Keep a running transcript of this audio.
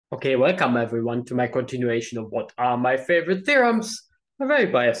Okay, welcome everyone to my continuation of what are my favorite theorems, a very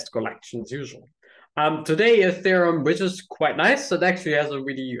biased collection as usual. Today a theorem which is quite nice. It actually has a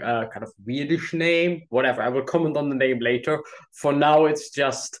really kind of weirdish name. Whatever, I will comment on the name later. For now, it's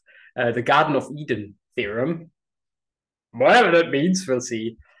just the Garden of Eden theorem. Whatever that means, we'll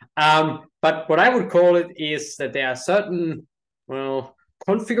see. But what I would call it is that there are certain, well,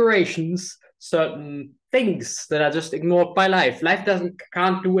 configurations, certain things that are just ignored by life. Life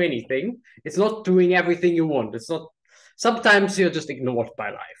can't do anything. It's not doing everything you want. It's not. Sometimes you're just ignored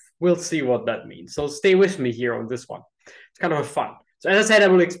by life. We'll see what that means. So stay with me here on this one. It's kind of a fun. So as I said, I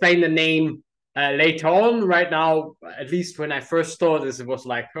will explain the name later on. Right now, at least when I first saw this, it was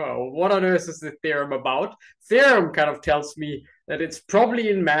like, oh, what on earth is the theorem about? Theorem kind of tells me that it's probably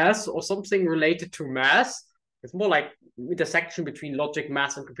in math or something related to math. It's more like intersection between logic,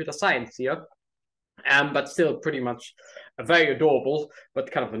 math, and computer science here. But still pretty much very adorable,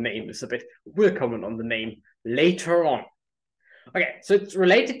 but kind of the name is a bit, we'll comment on the name later on. Okay, so it's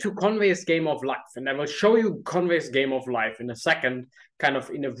related to Conway's Game of Life, and I will show you Conway's Game of Life in a second, kind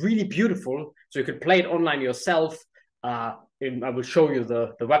of in a really beautiful, so you can play it online yourself. I will show you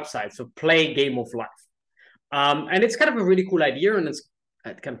the website, so play Game of Life. And it's kind of a really cool idea, and it's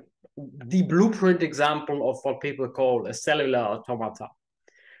kind of the blueprint example of what people call a cellular automata.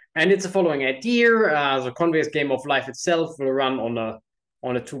 And it's the following idea. The Conway's Game of Life itself will run on a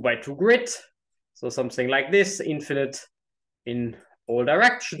 2x2 grid. So something like this, infinite in all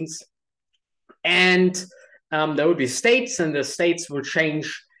directions. And there will be states, and the states will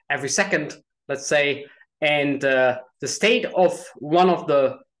change every second, let's say. And the state of one of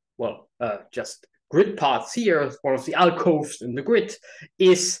the, just grid parts here, one of the alcoves in the grid,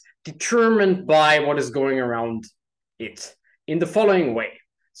 is determined by what is going around it in the following way.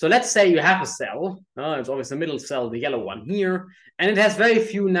 So let's say you have a cell, it's always the middle cell, the yellow one here, and it has very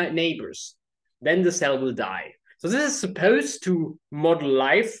few neighbors. Then the cell will die. So this is supposed to model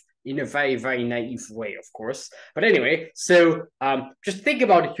life in a very, very naive way, of course. But anyway, so just think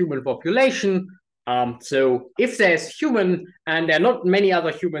about a human population. So if there's human and there are not many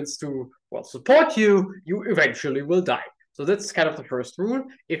other humans to support you, you eventually will die. So that's kind of the first rule.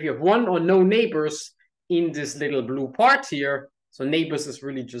 If you have one or no neighbors in this little blue part here, so neighbors is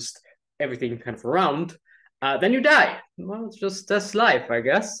really just everything kind of around, then you die. Well, it's just that's life, I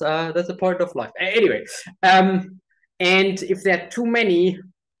guess. That's a part of life. Anyway, and if there are too many,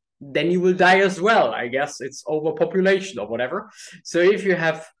 then you will die as well. I guess it's overpopulation or whatever. So if you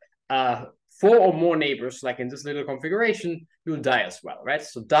have 4 or more neighbors, like in this little configuration, you'll die as well, right?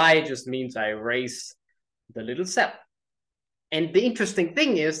 So die just means I erase the little cell. And the interesting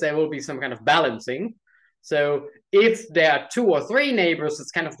thing is there will be some kind of balancing. So if there are 2 or 3 neighbors,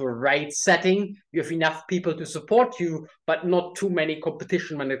 it's kind of the right setting. You have enough people to support you, but not too many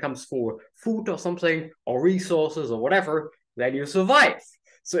competition when it comes for food or something, or resources or whatever, then you survive.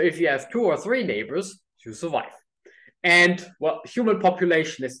 So if you have 2 or 3 neighbors, you survive. And well, human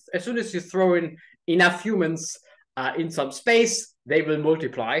population is, as soon as you throw in enough humans in some space, they will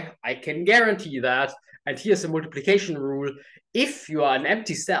multiply. I can guarantee that. And here's a multiplication rule. If you are an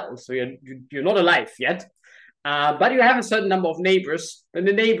empty cell, so you're not alive yet, but you have a certain number of neighbors, then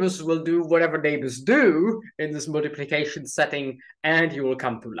the neighbors will do whatever neighbors do in this multiplication setting, and you will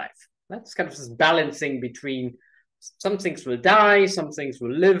come to life. That's kind of this balancing between some things will die, some things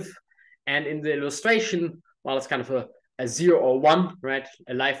will live. And in the illustration, well, it's kind of a 0 or 1, right?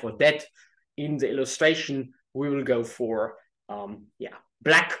 Alive or dead. In the illustration, we will go for,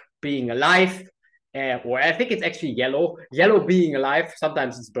 black being alive, or I think it's actually yellow. Yellow being alive,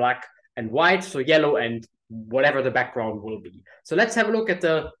 sometimes it's black and white, so yellow and whatever the background will be. So let's have a look at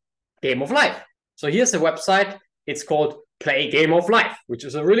the Game of Life. So here's the website. It's called Play Game of Life, which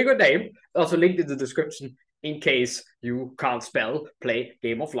is a really good name. Also linked in the description in case you can't spell Play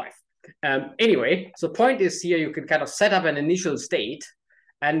Game of Life. Anyway, so point is here you can kind of set up an initial state,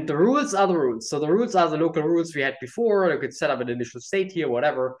 and the rules are the rules. So the rules are the local rules we had before. You could set up an initial state here,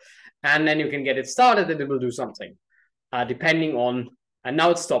 whatever, and then you can get it started and it will do something. Depending on, and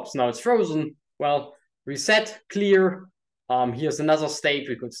now it stops, now it's frozen. Well, reset, clear. Here's another state.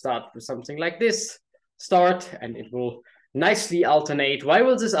 We could start with something like this. Start, and it will nicely alternate. Why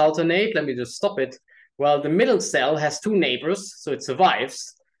will this alternate? Let me just stop it. Well, the middle cell has 2 neighbors, so it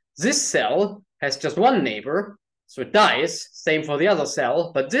survives. This cell has just 1 neighbor, so it dies. Same for the other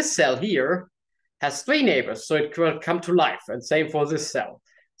cell. But this cell here has 3 neighbors, so it will come to life. And same for this cell.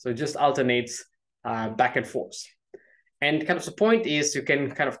 So it just alternates back and forth. And kind of the point is you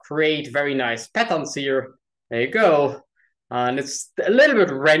can kind of create very nice patterns here. There you go. And it's a little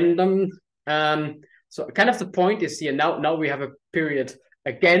bit random. So kind of the point is here, now we have a period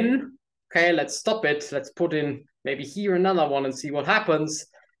again. Okay, let's stop it. Let's put in maybe here another one and see what happens.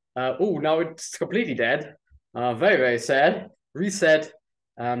 Oh, now it's completely dead. Very, very sad. Reset.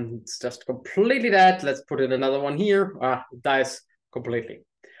 It's just completely dead. Let's put in another one here. It dies completely.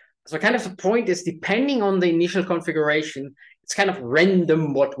 So kind of the point is, depending on the initial configuration, it's kind of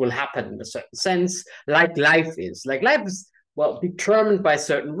random what will happen in a certain sense, like life is. Like life is, well, determined by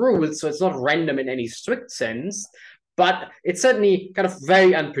certain rules, so it's not random in any strict sense, but it's certainly kind of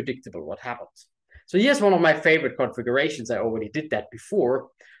very unpredictable what happens. So here's one of my favorite configurations. I already did that before.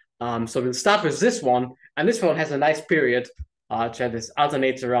 So we'll start with this one, and this one has a nice period that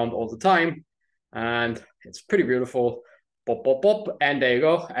alternates around all the time, and it's pretty beautiful. Pop, pop, pop, and there you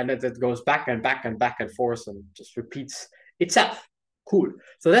go. And then it goes back and back and back and forth and just repeats itself. Cool.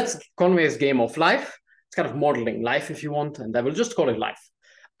 So that's Conway's game of life. It's kind of modeling life if you want, and I will just call it life.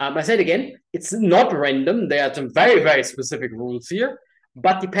 I said again, it's not random. There are some very, very specific rules here,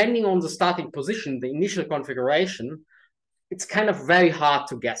 but depending on the starting position, the initial configuration, it's kind of very hard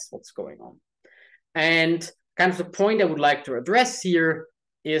to guess what's going on. And kind of the point I would like to address here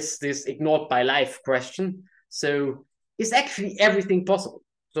is this ignored by life question. So is actually everything possible?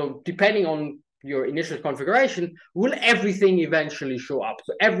 So depending on your initial configuration, will everything eventually show up?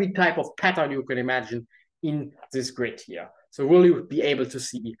 So every type of pattern you can imagine in this grid here. So will you be able to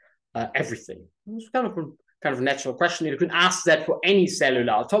see everything? It's kind of a natural question. You can ask that for any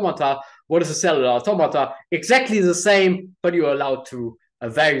cellular automata. What is a cellular automata? Exactly the same, but you're allowed to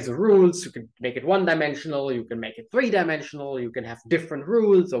vary the rules. You can make it one-dimensional, you can make it three-dimensional, you can have different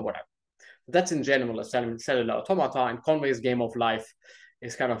rules or whatever. That's in general a cellular automata, and Conway's game of life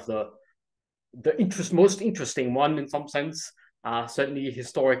is kind of the most interesting one in some sense. Certainly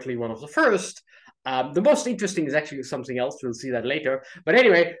historically one of the first. The most interesting is actually something else. We'll see that later. But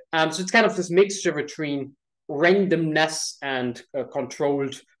anyway, so it's kind of this mixture between randomness and a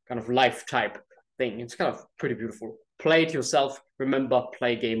controlled kind of life type thing. It's kind of pretty beautiful. Play it yourself. Remember,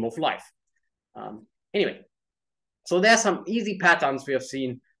 play game of life. Anyway, so there's some easy patterns we have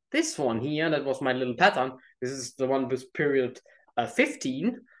seen. This one here, that was my little pattern. This is the one with period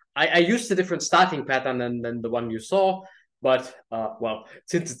 15. I used a different starting pattern than the one you saw, but well,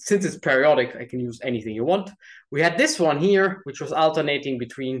 since it's periodic, I can use anything you want. We had this one here, which was alternating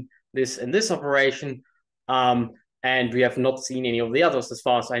between this and this operation, and we have not seen any of the others as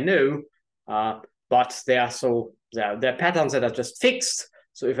far as I know, but they are patterns that are just fixed.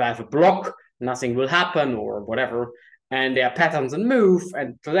 So if I have a block, nothing will happen or whatever. And there are patterns and move,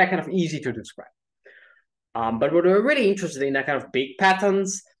 and so they're kind of easy to describe. But what we're really interested in are kind of big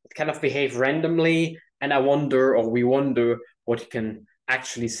patterns that kind of behave randomly, and we wonder what you can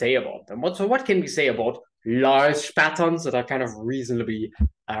actually say about them. So what can we say about large patterns that are kind of reasonably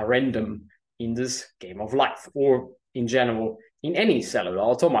random in this game of life, or in general, in any cellular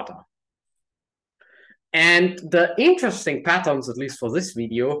automata? And the interesting patterns, at least for this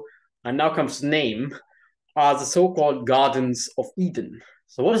video, and now comes the name, are the so-called Gardens of Eden.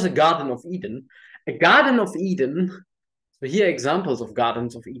 So what is a Garden of Eden? A Garden of Eden, so here are examples of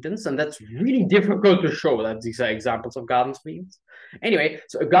Gardens of Edens, and that's really difficult to show that these are examples of Gardens of Edens. Anyway,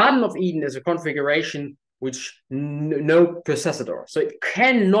 so a Garden of Eden is a configuration which no processor. So it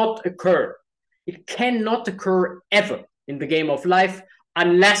cannot occur. It cannot occur ever in the game of life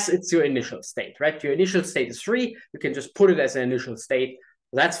unless it's your initial state, right? Your initial state is free. You can just put it as an initial state.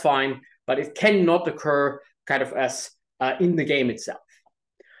 That's fine. But it cannot occur kind of as in the game itself.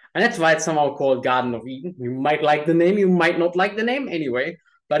 And that's why it's somehow called Garden of Eden. You might like the name, you might not like the name anyway,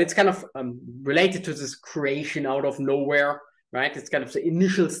 but it's kind of related to this creation out of nowhere, right? It's kind of the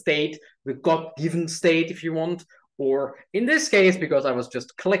initial state, the God-given state, if you want, or in this case, because I was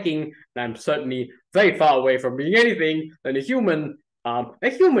just clicking, and I'm certainly very far away from being anything than a human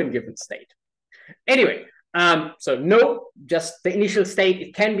given state. Anyway, so no, just the initial state.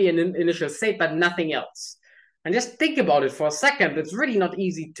 It can be an initial state, but nothing else. And just think about it for a second. It's really not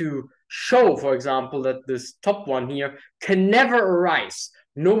easy to show, for example, that this top one here can never arise,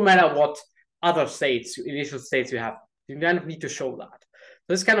 no matter what other states, initial states you have. You kind of need to show that.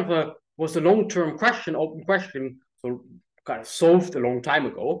 This kind of was a long-term question, open question, so kind of solved a long time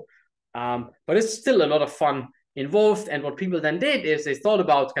ago. But it's still a lot of fun involved. And what people then did is they thought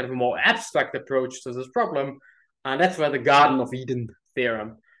about kind of a more abstract approach to this problem. And that's where the Garden of Eden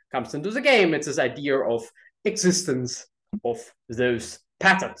theorem comes into the game. It's this idea of existence of those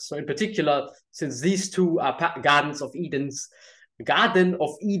patterns. So in particular, since these two are Gardens of Edens, Garden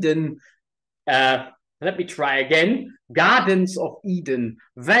of Eden, let me try again. Gardens of Eden,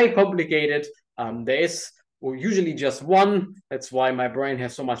 very complicated. There is usually just one. That's why my brain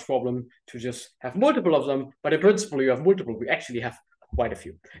has so much problem to just have multiple of them. But in principle, you have multiple. We actually have quite a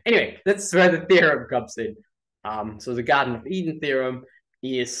few. Anyway, that's where the theorem comes in. So the Garden of Eden theorem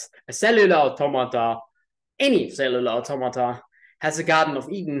is a cellular automata. Any cellular automata has a Garden of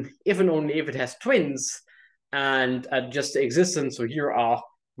Eden if and only if it has twins and just the existence. So here are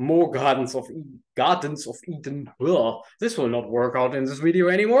more Gardens of Eden. Ugh, this will not work out in this video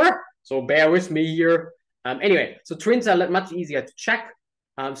anymore, so bear with me here. Anyway, so twins are much easier to check.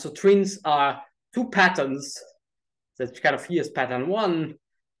 So twins are two patterns. That's kind of, here's pattern 1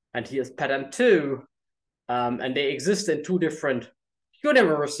 and here's pattern 2, and they exist in two different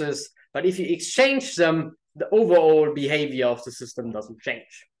universes, but if you exchange them, the overall behavior of the system doesn't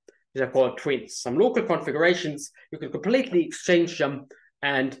change. These are called twins. Some local configurations, you can completely exchange them,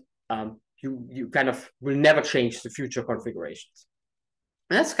 and you kind of will never change the future configurations.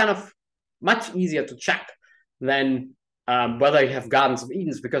 And that's kind of much easier to check than whether you have Gardens of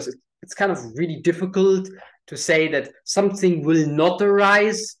Edens, because it's kind of really difficult to say that something will not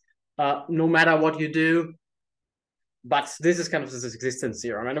arise no matter what you do. But this is kind of this existence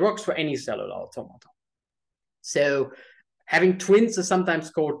theorem, and it works for any cellular automata. So having twins is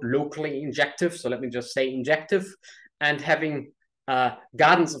sometimes called locally injective. So let me just say injective. And having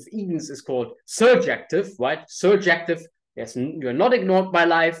Gardens of Edens is called surjective, right? Surjective, yes, you're not ignored by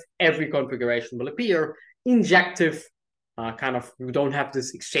life. Every configuration will appear. Injective, kind of, you don't have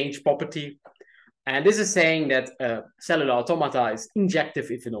this exchange property. And this is saying that cellular automata is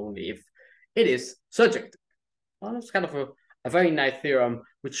injective if and only if it is surjective. Well, it's kind of a very nice theorem,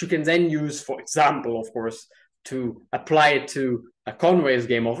 which you can then use, for example, of course, to apply it to a Conway's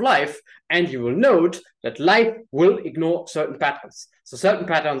game of life, and you will note that life will ignore certain patterns. So certain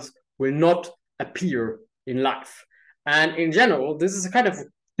patterns will not appear in life. And in general, this is a kind of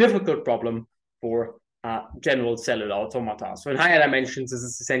difficult problem for general cellular automata. So in higher dimensions, this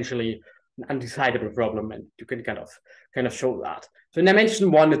is essentially an undecidable problem, and you can kind of show that. So in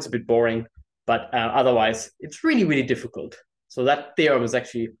dimension 1, it's a bit boring, but otherwise, it's really, really difficult. So that theorem is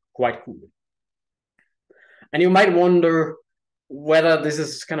actually quite cool. And you might wonder whether this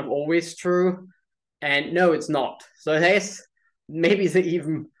is kind of always true. And no, it's not. So there's maybe the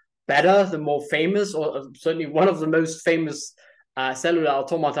even better, the more famous, or certainly one of the most famous cellular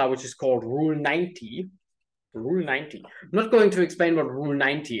automata, which is called Rule 90. Rule 90. I'm not going to explain what Rule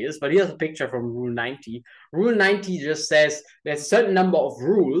 90 is, but here's a picture from Rule 90. Rule 90 just says there's a certain number of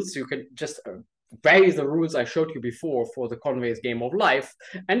rules. You can just vary the rules I showed you before for the Conway's game of life.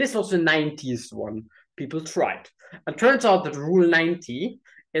 And this was the 90th one people tried. It turns out that Rule 90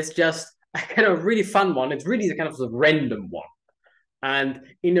 is just a kind of really fun one. It's really kind of the random one. And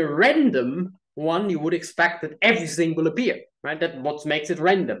in a random one, you would expect that everything will appear, right? That's what makes it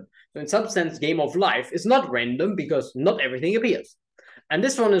random. So in some sense, game of life is not random because not everything appears. And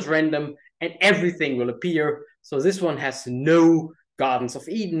this one is random and everything will appear. So this one has no Gardens of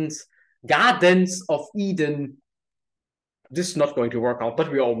Edens. Gardens of Eden. This is not going to work out,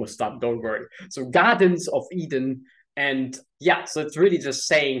 but we're almost done, don't worry. So Gardens of Eden. And yeah, so it's really just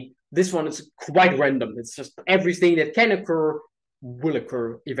saying this one is quite random. It's just everything that can occur will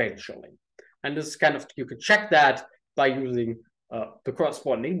occur eventually. And this is kind of, you could check that by using the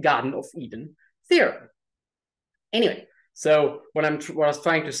corresponding Garden of Eden theorem. Anyway, so what I was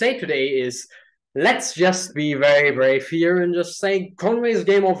trying to say today is, let's just be very brave here and just say Conway's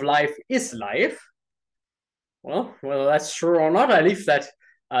game of life is life. Well, whether that's true or not, I leave that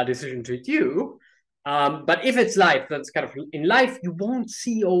decision to you. But if it's life, that's kind of, in life, you won't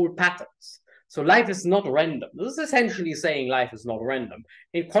see old patterns. So life is not random. This is essentially saying life is not random.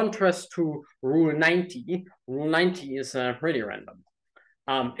 In contrast to Rule 90, Rule 90 is really random.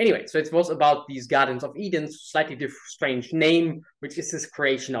 Anyway, so it was about these Gardens of Eden, slightly different, strange name, which is this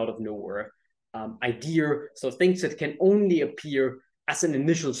creation out of nowhere idea. So things that can only appear as an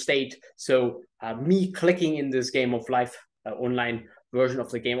initial state. So me clicking in this game of life, online version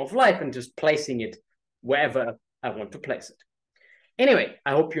of the game of life, and just placing it wherever I want to place it. Anyway,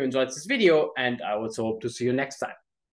 I hope you enjoyed this video, and I also hope to see you next time.